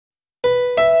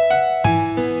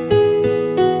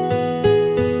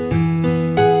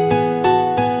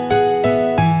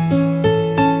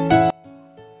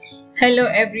Hello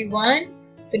everyone,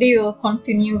 today we will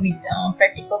continue with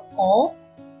practical 4,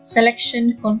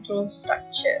 selection control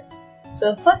structure.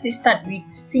 So first we start with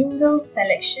single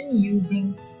selection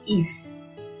using if.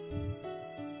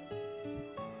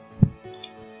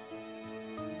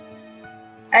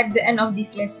 At the end of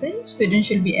this lesson, students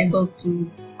should be able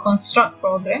to construct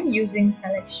program using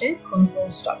selection control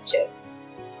structures.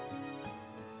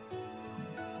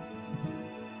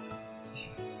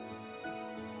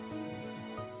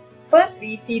 First,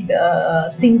 we see the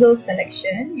single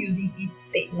selection using if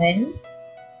statement.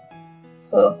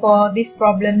 So for this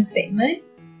problem statement,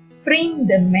 print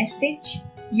the message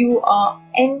you are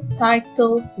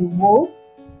entitled to vote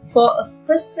for a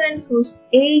person whose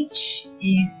age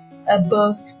is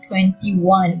above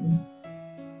 21.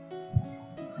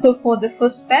 So for the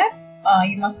first step,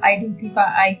 you must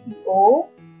identify IPO.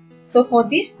 So for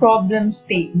this problem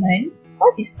statement,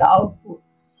 what is the output?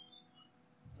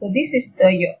 So this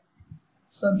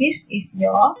is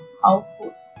your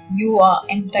output. You are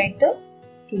entitled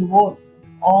to vote,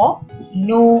 or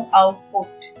no output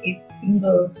if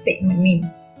single statement means.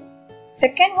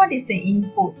 Second, what is the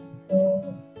input? So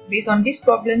based on this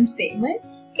problem statement,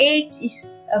 age is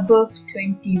above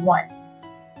 21.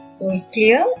 So it's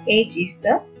clear, age is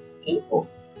the input.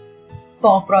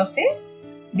 For process,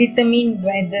 determine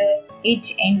whether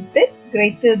age entered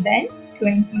greater than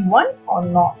 21 or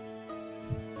not.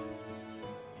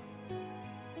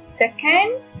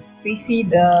 Second, we see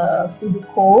the pseudo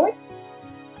code.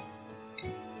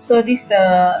 So this is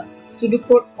the pseudo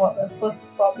code for the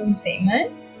first problem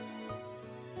statement.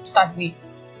 Start with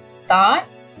start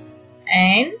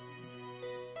and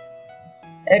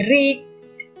read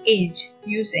age.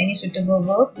 Use any suitable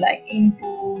verb like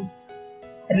input,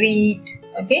 read.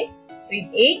 Okay,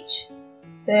 read age.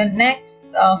 So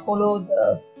next, follow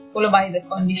by the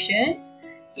condition.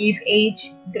 If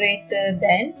age greater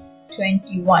than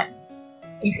 21.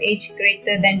 If age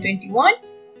greater than 21,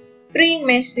 print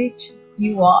message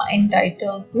you are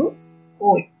entitled to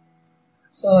vote.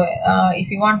 So if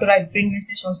you want to write print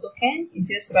message also can, you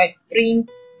just write print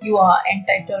you are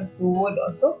entitled to vote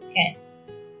also can.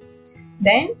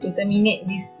 Then to terminate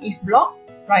this if block,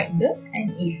 write the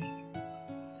and if.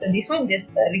 So this one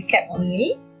just a recap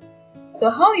only. So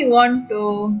how you want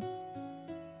to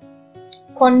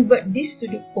convert this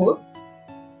pseudo code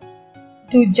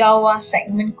to Java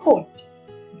segment code?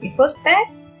 Okay, first step.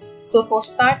 So for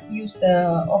start, use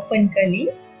the open curly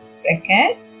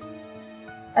bracket.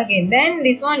 Okay, then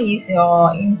this one is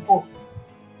your input.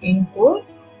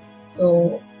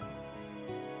 So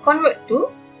convert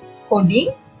to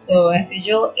coding. So as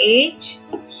usual, age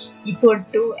equal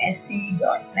to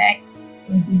sc.next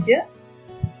integer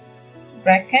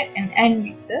bracket and end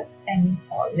with the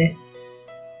semicolon.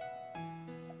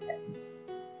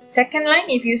 Second line,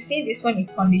 if you see, this one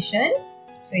is condition,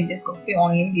 so you just copy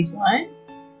only this one.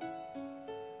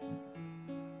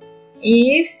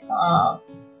 If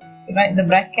write the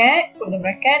bracket, put the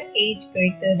bracket, age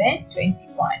greater than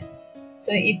 21.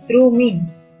 So if true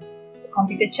means,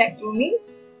 computer check true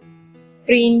means,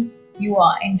 print you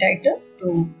are entitled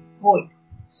to vote.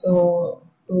 So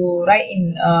to write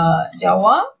in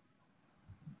Java,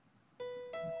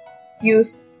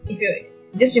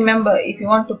 just remember, if you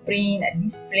want to print a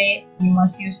display, you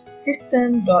must use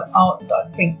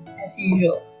system.out.print as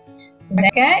usual.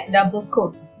 Bracket, double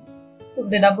quote. Put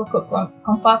the double quote,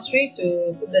 compulsory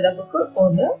to put the double quote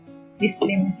for the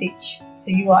display message.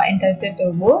 So you are entitled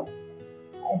to vote.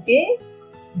 Okay.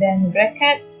 Then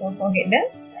bracket, don't forget the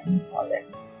semicolon.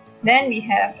 Then we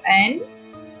have and.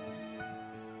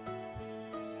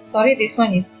 Sorry, this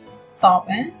one is stop.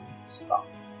 Stop.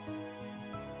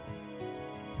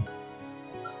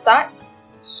 Start,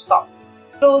 stop,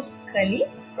 close curly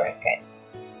bracket.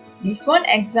 This one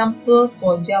example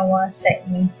for Java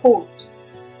segment code.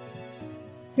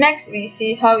 Next, we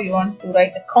see how you want to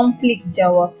write a complete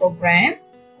Java program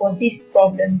for this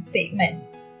problem statement.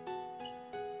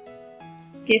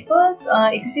 Okay, first,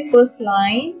 if you see first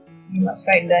line, you must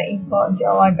write the import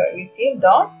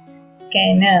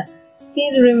java.util.scanner.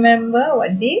 Still remember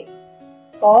what this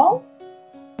for?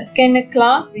 Scanner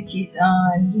class, which is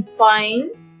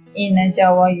defined in a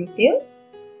Java util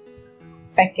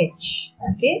package.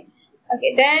 Okay.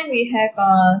 Then we have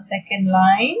a second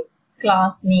line,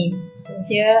 class name. So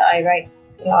here I write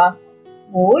class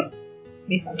vote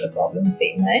based on the problem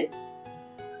statement.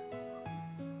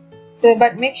 So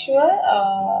but make sure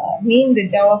name the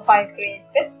Java file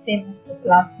created same as the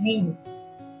class name.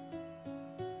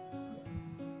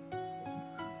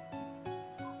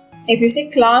 If you see,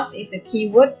 class is a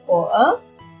keyword for a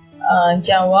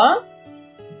Java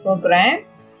program.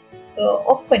 So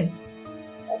open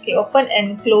Okay, open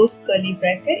and close curly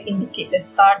bracket indicate the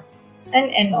start and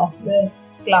end of the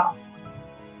class.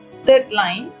 Third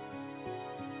line,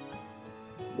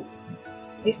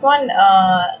 this one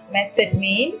method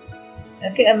main.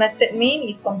 Okay, a method main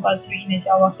is compulsory in a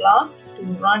Java class to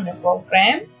run a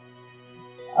program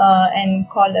and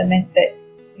call a method.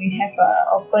 So we have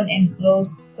open and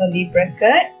close curly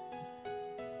bracket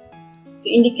to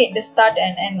indicate the start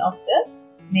and end of the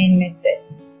main method.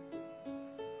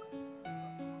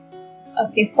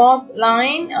 Okay, fourth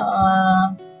line,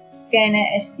 scanner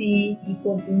st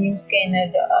equal to new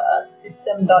scanner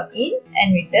system.in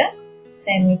and with the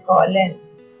semicolon.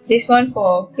 This one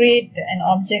for create an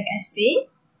object sc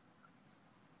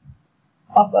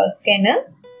of a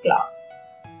scanner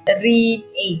class. Read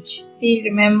age. Still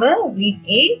remember read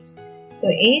age. So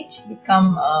age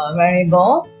become a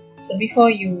variable. So before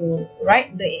you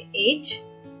write the age,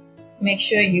 make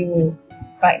sure you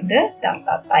write the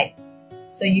data type.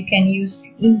 So you can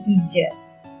use integer.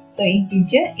 So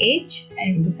integer age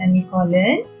and with the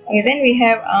semicolon. Okay, then we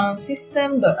have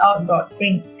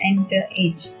system.out.print enter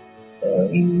age. So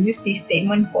we use this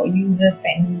statement for user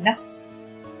pen.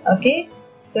 Okay.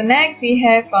 So next we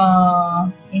have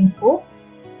input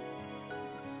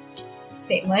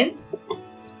statement.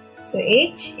 So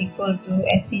age equal to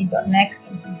sc.next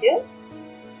integer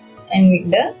and with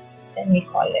the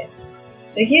semicolon.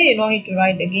 So here you don't need to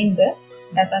write again the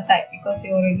data type because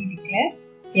you already declared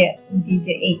here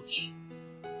integer age.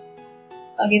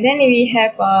 Okay, then we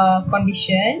have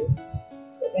condition.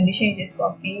 So condition you just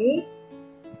copy.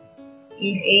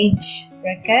 If age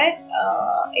bracket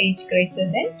age greater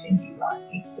than 21.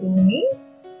 If true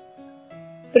means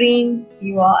print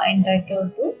you are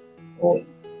entitled to full.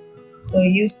 So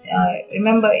use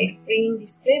remember if print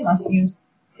display must use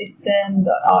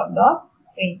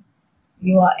system.out.print.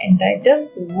 You are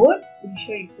entitled to wood. Make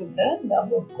sure you put the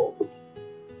double quote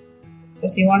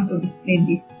because you want to display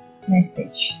this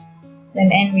message.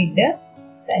 Then end with the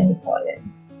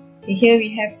semicolon. Okay, here we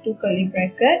have two curly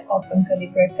bracket, open curly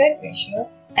bracket, make sure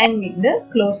end with the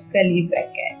close curly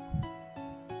bracket.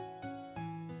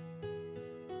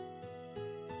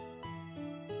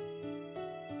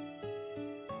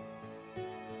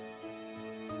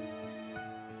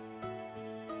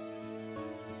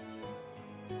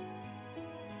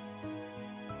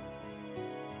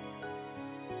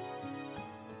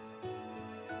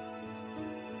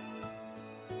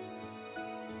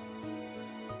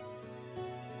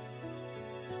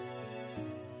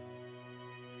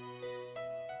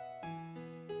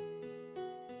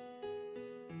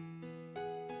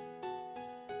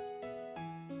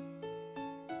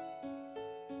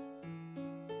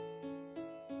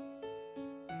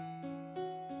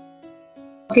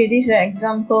 Okay, this is an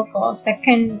example for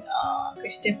second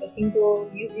question for single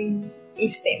using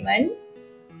if statement.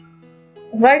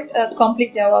 Write a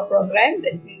complete Java program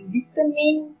that will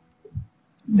determine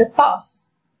the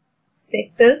pass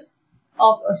status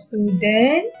of a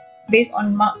student based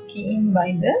on mark key in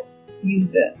by the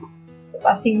user. So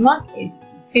passing mark is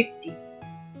 50.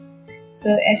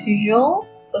 So as usual,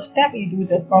 first step you do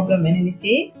the problem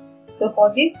analysis. So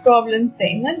for this problem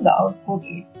statement, the output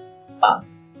is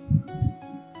pass.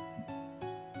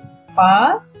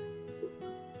 Pass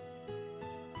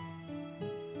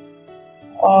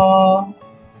or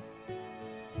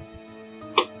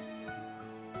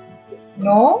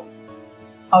no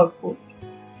output.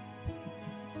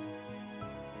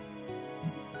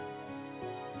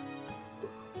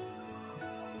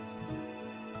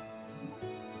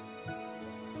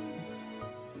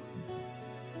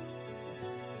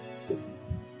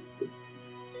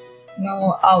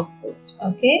 No output.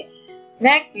 Okay.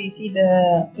 Next, we see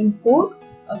the input.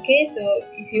 Okay, so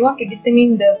if you want to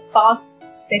determine the pass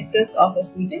status of a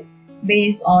student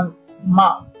based on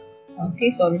mark.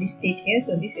 Okay, so already state here.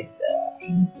 So this is the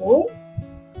input.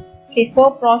 Okay,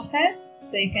 for process,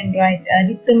 so you can write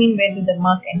determine whether the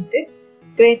mark entered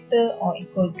greater or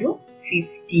equal to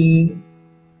 50.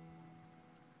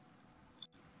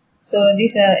 So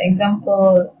this is an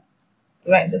example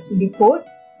to write the pseudo code.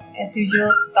 So as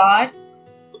usual, start,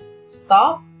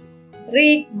 stop,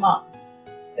 read, mark.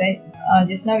 So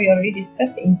just now we already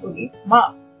discussed the input is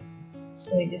mark.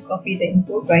 So we just copy the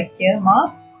input right here,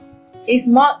 mark. If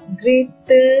mark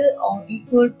greater or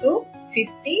equal to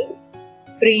 50,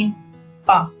 print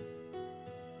pass.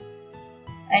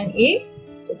 And if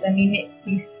to terminate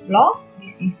if block,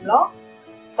 this if block,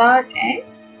 start and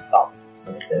stop.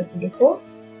 So this is pseudo code.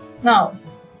 Now,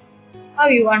 how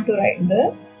you want to write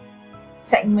the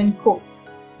segment code?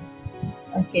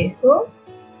 Okay, so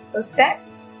first step,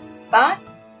 start.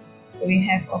 So we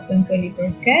have open curly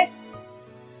bracket,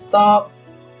 stop,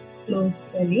 close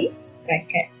curly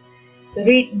bracket. So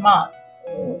read mark.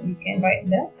 So you can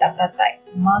write the data type.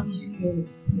 So mark usually will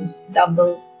use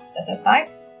double data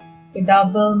type. So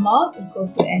double mark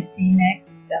equal to SC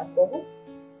next double.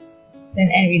 Then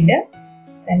end with the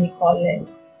semicolon.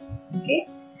 Okay.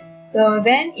 So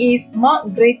then if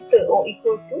mark greater or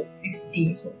equal to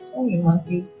 50, so this one you must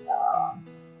use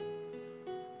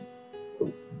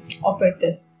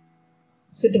operators,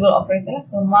 suitable operator.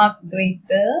 So mark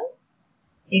greater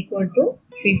equal to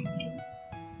 50.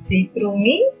 So if true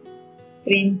means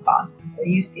print pass. So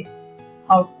use this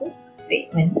output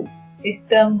statement.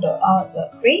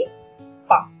 System.out.print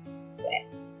pass. So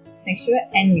make sure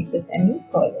end with the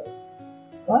semicolon.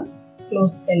 This one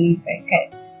close curly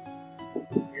bracket.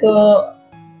 So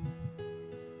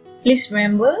please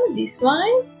remember this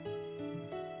one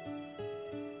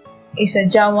is a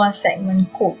Java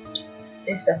segment code.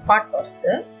 This is a part of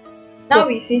the. Now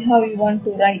we see how we want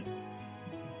to write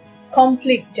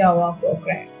complete Java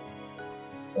program.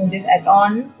 So just add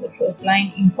on the first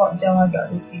line, import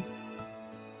java.replace.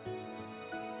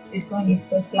 This one is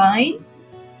first line.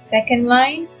 Second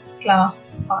line,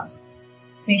 class pass.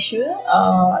 Make sure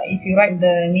if you write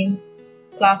the name,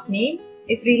 class name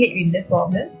is relate with the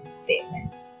problem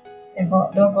statement.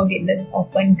 Don't forget the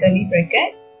open curly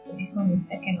bracket. So this one is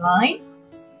second line.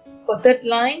 For third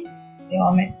line,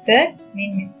 your method,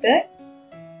 main method,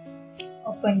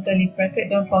 open curly bracket.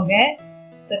 Don't forget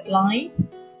third line.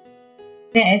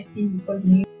 Then SC equal to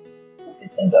new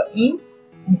system.in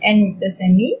and end with the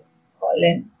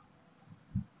semicolon.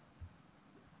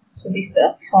 So this is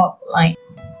the fourth line.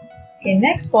 Okay,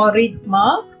 next for read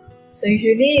mark. So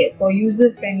usually for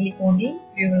user-friendly coding,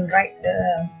 we will write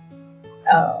the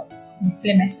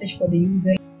display message for the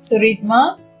user. So read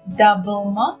mark,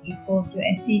 double mark equal to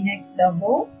SC next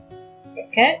double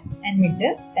bracket and with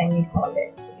the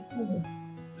semicolon. So this one is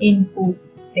input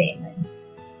statement.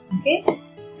 Okay.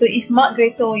 So if mark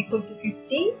greater or equal to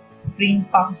 50,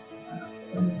 print pass. So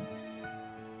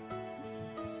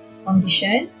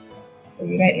condition. So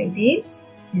you write like this.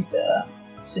 Use a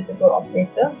suitable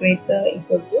operator greater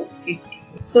equal to 50.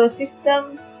 So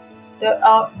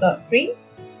system.out.print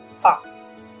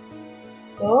pass.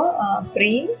 So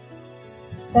print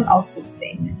is an output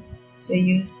statement. So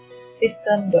use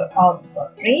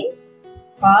system.out.print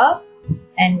pass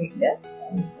and with the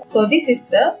semicolon. So this is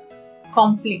the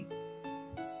complete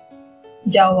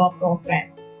Java program.